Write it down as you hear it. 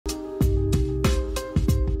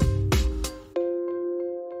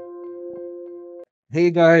Hey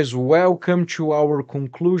guys, welcome to our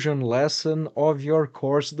conclusion lesson of your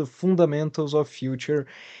course, The Fundamentals of Future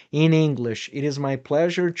in English. It is my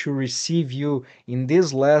pleasure to receive you in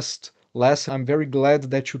this last lesson. I'm very glad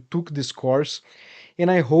that you took this course, and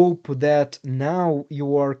I hope that now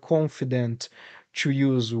you are confident to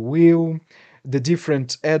use will, the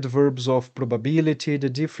different adverbs of probability, the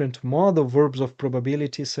different modal verbs of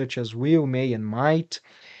probability, such as will, may, and might,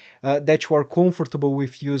 that you are comfortable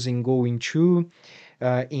with using going to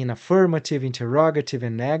in affirmative, interrogative,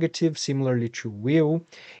 and negative, similarly to will,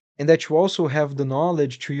 and that you also have the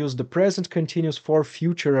knowledge to use the present continuous for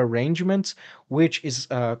future arrangements, which is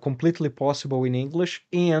completely possible in English,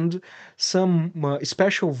 and some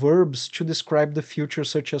special verbs to describe the future,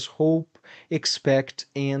 such as hope, expect,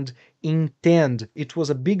 and intend. It was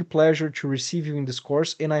a big pleasure to receive you in this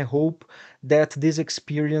course, and I hope that this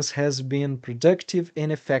experience has been productive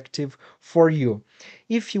and effective for you.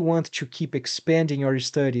 If you want to keep expanding your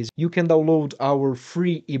studies, you can download our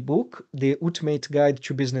free ebook, The Ultimate Guide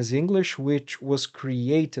to Business English, which was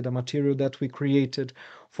created, a material that we created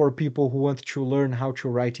for people who want to learn how to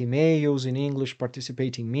write emails in English,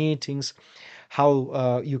 participate in meetings,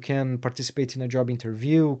 how you can participate in a job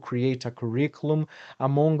interview, create a curriculum,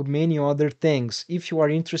 among many other things. If you are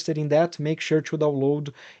interested in that, make sure to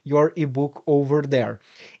download your ebook over there.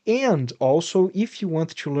 And also, if you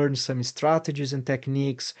want to learn some strategies and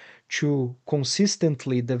techniques to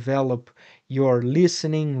consistently develop your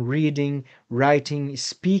listening, reading, writing,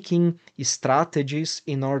 speaking strategies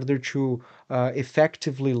in order to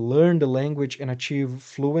effectively learn the language and achieve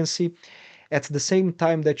fluency, at the same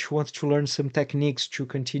time that you want to learn some techniques to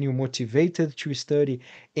continue motivated to study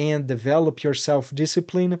and develop your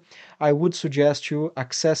self-discipline, I would suggest you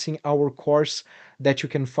accessing our course that you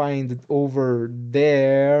can find over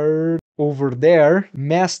there,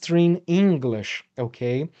 Mastering English.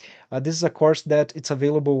 Okay, this is a course that it's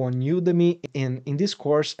available on Udemy, and in this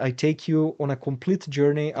course I take you on a complete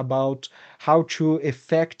journey about how to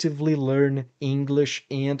effectively learn English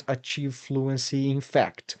and achieve fluency in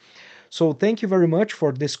fact. So thank you very much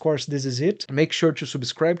for this course. This is it. Make sure to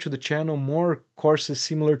subscribe to the channel. More courses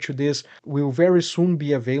similar to this will very soon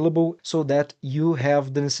be available so that you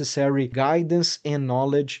have the necessary guidance and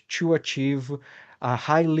knowledge to achieve a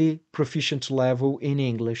highly proficient level in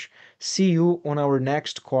English. See you on our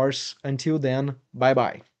next course. Until then, bye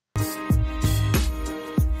bye.